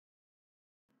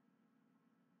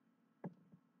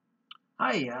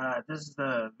Hi, this is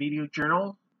the Video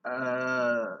Journal,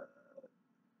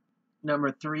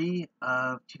 number 3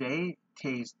 of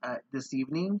this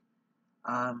evening,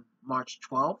 March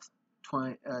 12th,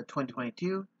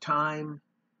 2022. Time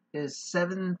is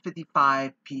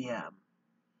 7:55 p.m.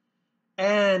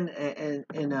 And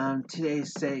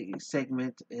today's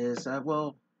segment is,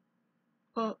 well,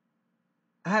 I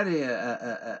had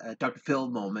a Dr.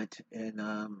 Phil moment and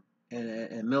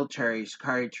a military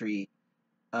psychiatry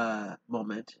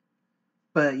moment.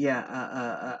 But yeah,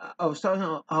 I was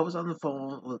on the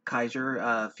phone with Kaiser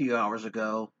a few hours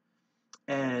ago,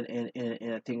 and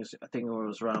I think it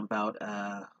was around about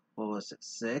what was it,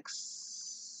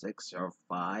 six or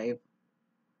five,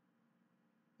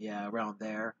 yeah, around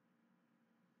there.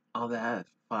 All that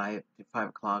 5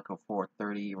 o'clock or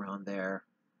 4:30 around there.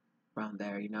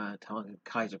 Telling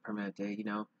Kaiser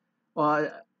Permanente, Well,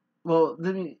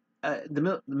 let me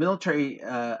the military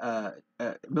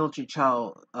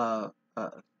child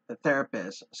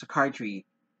therapist,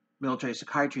 military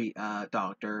psychiatry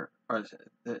doctor or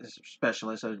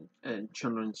specialist in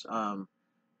children's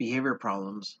behavior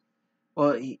problems.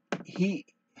 Well, he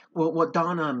what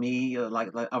dawned on me, like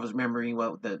I was remembering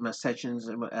my sessions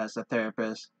as a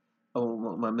therapist,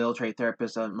 my military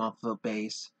therapist at Montville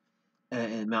Base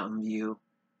in Mountain View,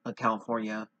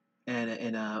 California,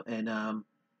 and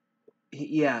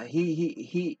yeah,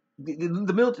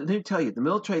 the military. Let me tell you, the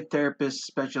military therapist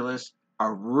specialists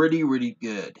are really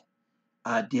good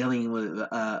dealing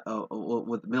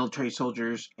with military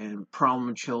soldiers and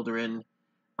problem children,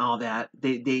 all that.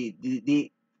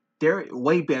 They're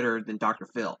way better than Dr.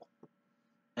 Phil,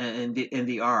 and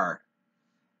they are.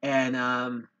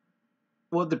 And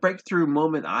well, the breakthrough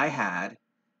moment I had,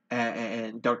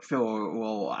 and Dr. Phil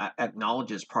will acknowledge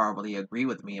this, probably agree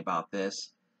with me about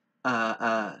this. Uh,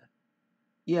 uh,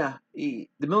 yeah, the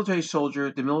military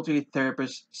soldier, the military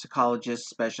therapist, psychologist,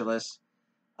 specialist,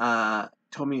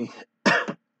 told me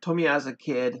told me as a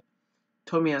kid,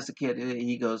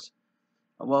 he goes,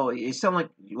 well, it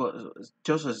sounded like,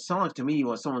 Joseph, it sounded like to me you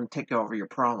want someone to take over your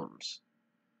problems.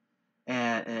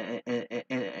 And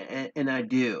I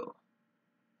do.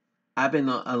 I've been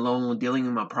alone dealing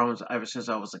with my problems ever since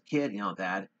I was a kid,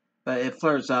 that. But it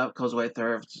flares up, goes away,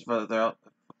 flare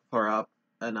up,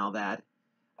 and all that.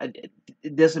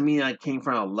 It doesn't mean I came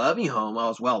from a loving home. I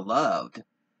was well loved.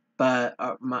 But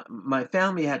my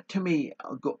family had too many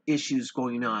issues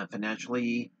going on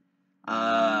financially,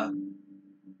 uh,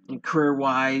 career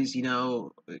wise.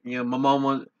 My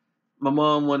mom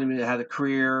wanted me to have a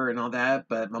career and all that,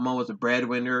 but my mom was a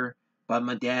breadwinner. But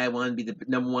my dad wanted to be the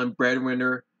number one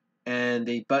breadwinner, and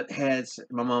they butt heads.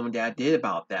 My mom and dad did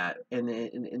about that,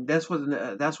 and that's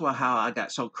how I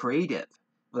got so creative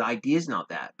with ideas and all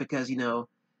that, because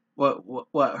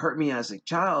what hurt me as a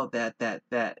child, that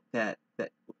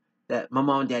my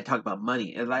mom and dad talk about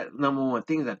money. And like number one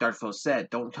thing that Dr. Phil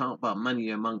said, don't talk about money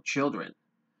among children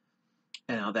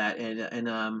and all that.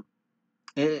 And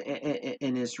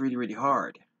it's really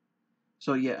hard.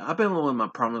 So yeah, I've been alone with my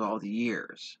problems all the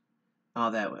years, all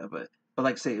that. But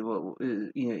like I say, well,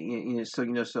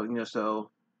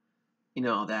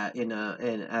 all that.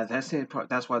 And as that same part,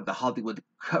 that's why the Hollywood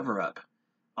cover up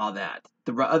all that.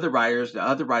 The other writers,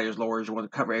 lawyers want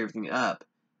to cover everything up,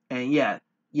 and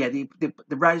the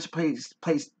writers place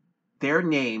their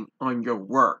name on your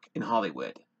work in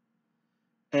Hollywood,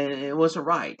 and it wasn't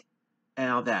right,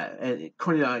 and all that. And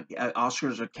according to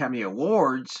Oscars or Academy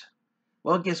Awards,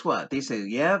 well, guess what? They say,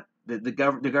 yeah, the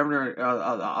governor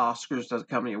of the Oscars does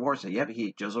Academy Awards. Say, yep,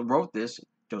 Joseph wrote this.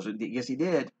 Joseph, yes, he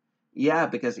did. Yeah,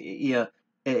 because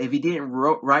if he didn't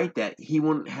write that, he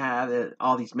wouldn't have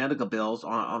all these medical bills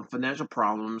on financial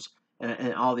problems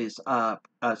and all these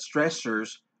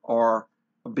stressors, or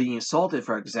being assaulted,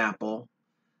 for example,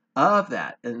 of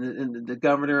that. And the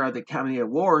governor of the Academy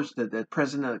Awards, the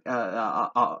president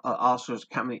of Oscars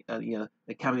Academy, the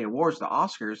Academy Awards, the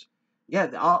Oscars,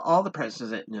 yeah, all the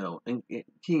presidents know,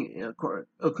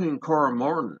 including Carl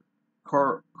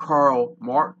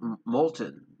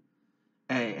Moulton,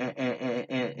 and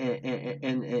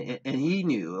he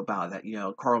knew about that.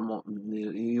 Carl Moulton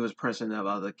knew, he was president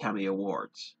of the Academy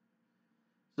Awards.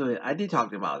 So I did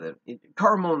talk about it.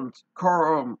 Carl Moulton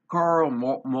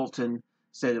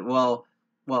said, the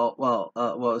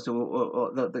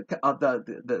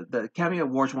Academy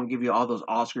Awards won't give you all those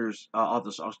Oscars,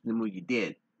 the movie you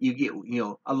did. You get,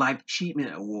 a life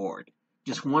achievement award,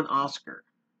 just one Oscar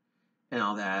and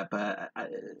all that. But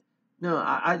no,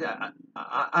 I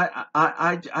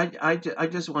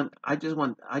just want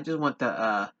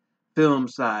the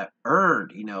films that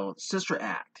earned, Sister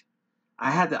Act. I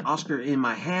had the Oscar in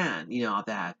my hand,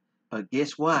 that. But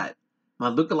guess what? my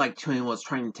lookalike twin was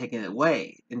trying to take it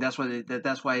away, and that's why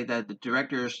the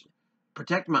directors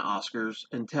protect my Oscars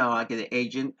until I get an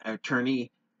agent, attorney,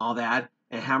 all that,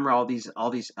 and hammer all these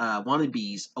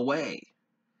wannabes away.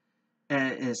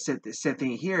 And same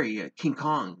thing here. King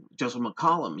Kong, Joseph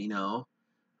McCollum,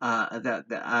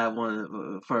 that I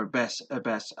won for best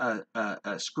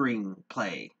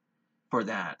screenplay for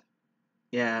that.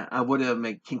 Yeah, I would have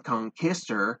made King Kong kiss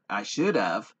her. I should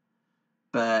have,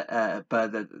 but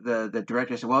the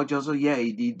director said, "Well, Joseph, yeah,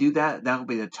 you do that. That will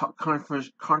be the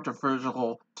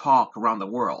controversial talk around the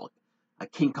world.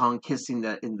 King Kong kissing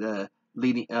the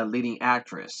leading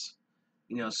actress,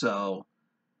 So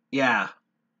yeah."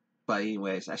 But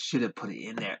anyways, I should have put it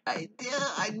in there. I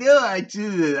know I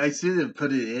should have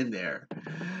put it in there.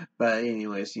 But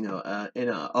anyways,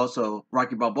 and also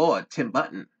Rocky Balboa, Tim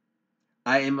Burton.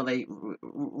 I emulate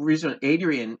reason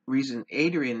Adrian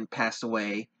passed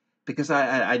away because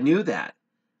I knew that.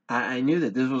 I knew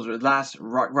that this was the last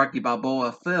Rocky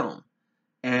Balboa film,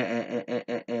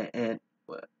 and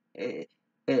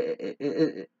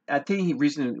I think he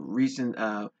recent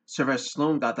Sylvester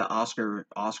Stallone got the Oscar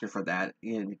for that,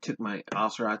 and he took my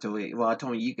Oscar. I told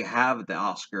him you could have the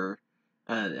Oscar,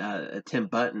 Tim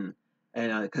Burton,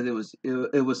 and because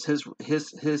it was his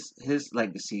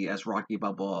legacy as Rocky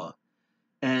Balboa.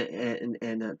 And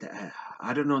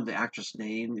I don't know the actress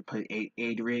name. They played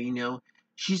Adrian.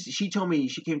 She told me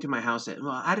she came to my house and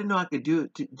well, I didn't know I could do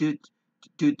it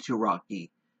to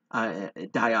Rocky.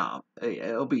 Die off.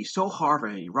 It'll be so hard for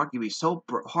him. Rocky will be so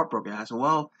heartbroken. I said,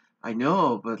 well, I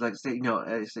know, but like I said,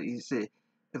 he said,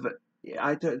 if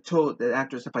told the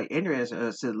actress that played Adrian, I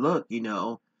said, look,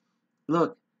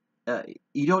 look,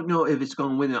 you don't know if it's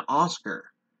going to win an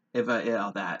Oscar, if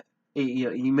all that.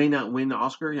 You may not win the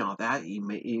Oscar, that you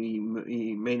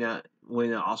may not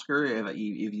win an Oscar if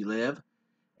you live,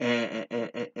 and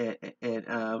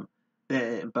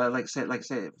but like I said,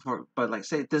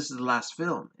 this is the last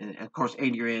film, and of course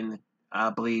Adrian, I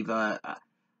believe, I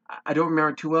don't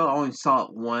remember too well. I only saw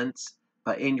it once,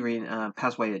 but Adrian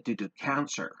passed away due to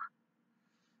cancer,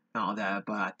 and all that.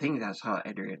 But I think that's how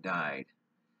Adrian died,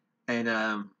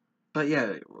 and But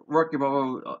yeah, Rocky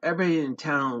Balboa. Everybody in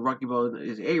town, Rocky Balboa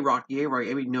is Rocky, Rocky.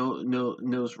 Everybody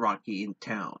knows Rocky in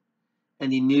town,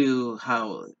 and he knew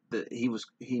how he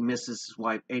misses his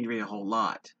wife Adrian a whole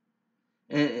lot.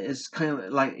 And it's kind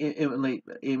of like emulate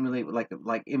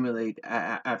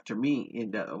after me.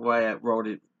 In the way I wrote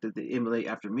it, the emulate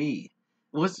after me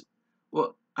was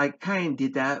I kind of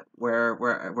did that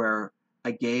where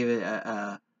I gave it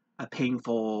a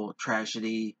painful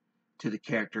tragedy to the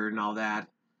character and all that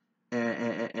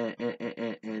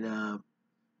and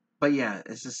but yeah,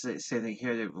 it's just the same thing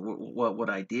here. What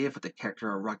I did for the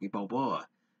character of Rocky Balboa,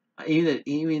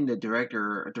 even the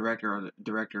director,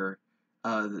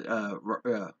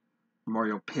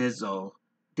 Mario Pizzo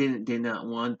did not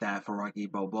want that for Rocky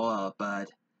Balboa, but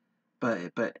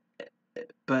but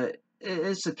but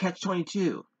it's a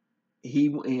catch-22.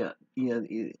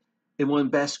 It won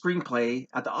Best Screenplay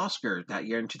at the Oscar that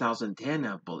year in 2010,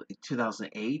 I believe,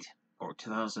 2008 or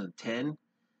 2010,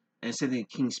 and sitting in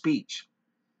King's Speech,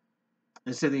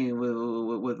 and sitting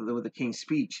with the King's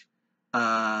Speech,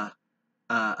 a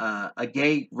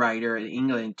gay writer in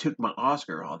England took my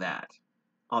Oscar, all that,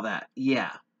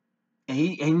 yeah. And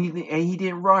he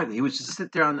didn't write it. He was just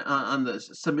sit there on the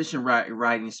submission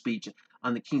writing speech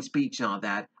on the King's Speech and all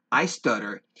that. I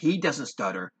stutter. He doesn't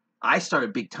stutter. I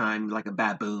started big time like a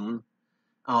baboon,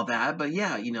 all that. But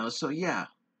yeah, so yeah,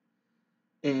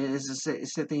 it's the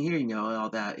same thing here,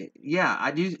 all that. Yeah, I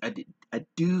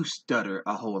do stutter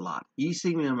a whole lot. You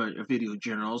see me in my video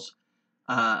journals,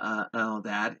 all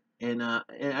that, and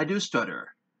I do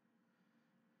stutter.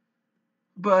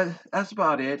 But that's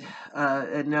about it.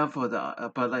 And now for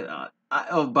the but like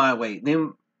oh, by the way,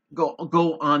 then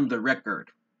go on the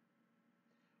record.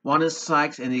 Wanda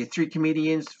Sykes and the three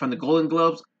comedians from the Golden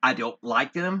Globes. I don't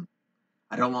like them.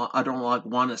 I don't like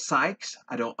Wanda Sykes.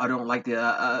 I don't like the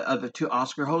other two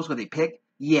Oscar hosts what they pick.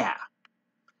 Yeah.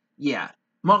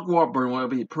 Mark Wahlberg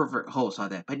would be the perfect host on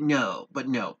that, but no,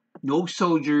 no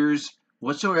soldiers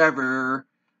whatsoever.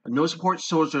 No support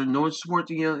soldier. No support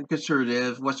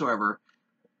conservative whatsoever.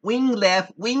 Wing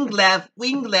left, wing left,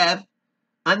 wing left.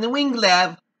 On the wing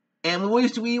left, and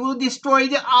we will destroy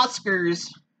the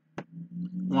Oscars.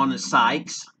 Wanda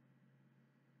Sykes.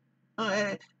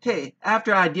 Hey,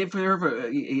 after I did for her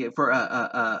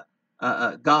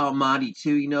God Almighty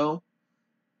too,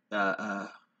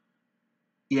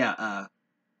 yeah,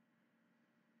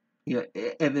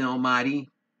 Evan Almighty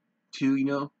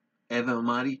too, Evan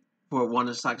Almighty for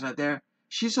Wanda Sykes right there.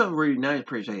 She's a really nice,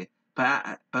 pretty,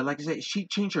 but like I said, she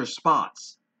changed her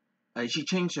spots. She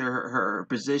changed her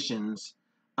positions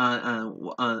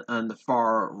on the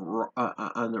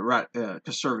on the right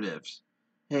conservatives.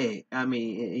 Hey, I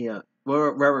mean, you know,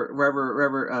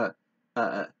 wherever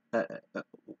uh, uh,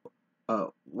 uh,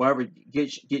 wherever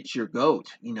gets your goat,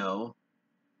 you know.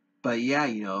 But yeah,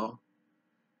 you know.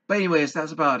 But anyways,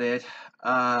 that's about it.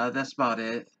 That's about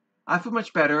it. I feel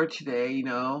much better today, you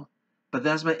know. But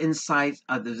that's my insights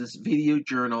of this video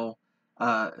journal,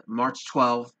 March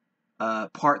 12th,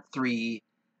 part 3.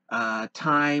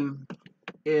 Time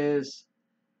is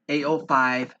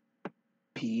 8:05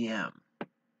 p.m.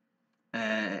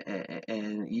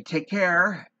 And you take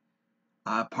care.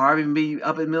 I'll probably be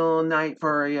up in the middle of the night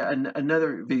for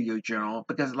another video journal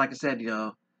because, like I said, you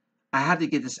know, I have to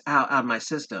get this out of my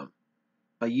system.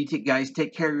 But you guys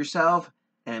take care of yourself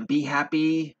and be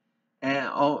happy. And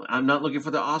oh, I'm not looking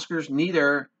for the Oscars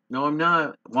neither. No, I'm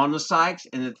not. Wanda Sykes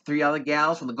and the three other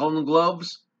gals from the Golden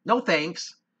Globes. No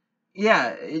thanks.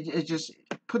 Yeah, it just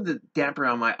put the damper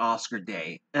on my Oscar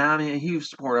day. And I'm a huge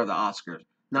supporter of the Oscars.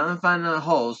 Not in finding the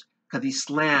holes, because they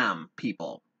slam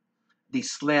people. They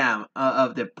slam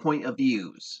of their point of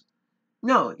views.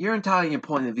 No, you're entitled to your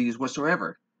point of views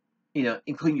whatsoever. You know,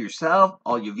 including yourself,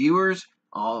 all your viewers,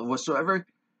 all whatsoever.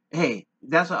 Hey,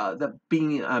 that's the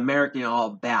being American all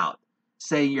about.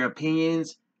 Saying your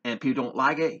opinions, and if people don't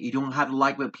like it, you don't have to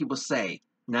like what people say.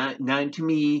 Not to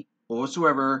me, or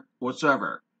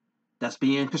whatsoever. That's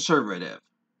being conservative.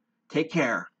 Take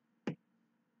care.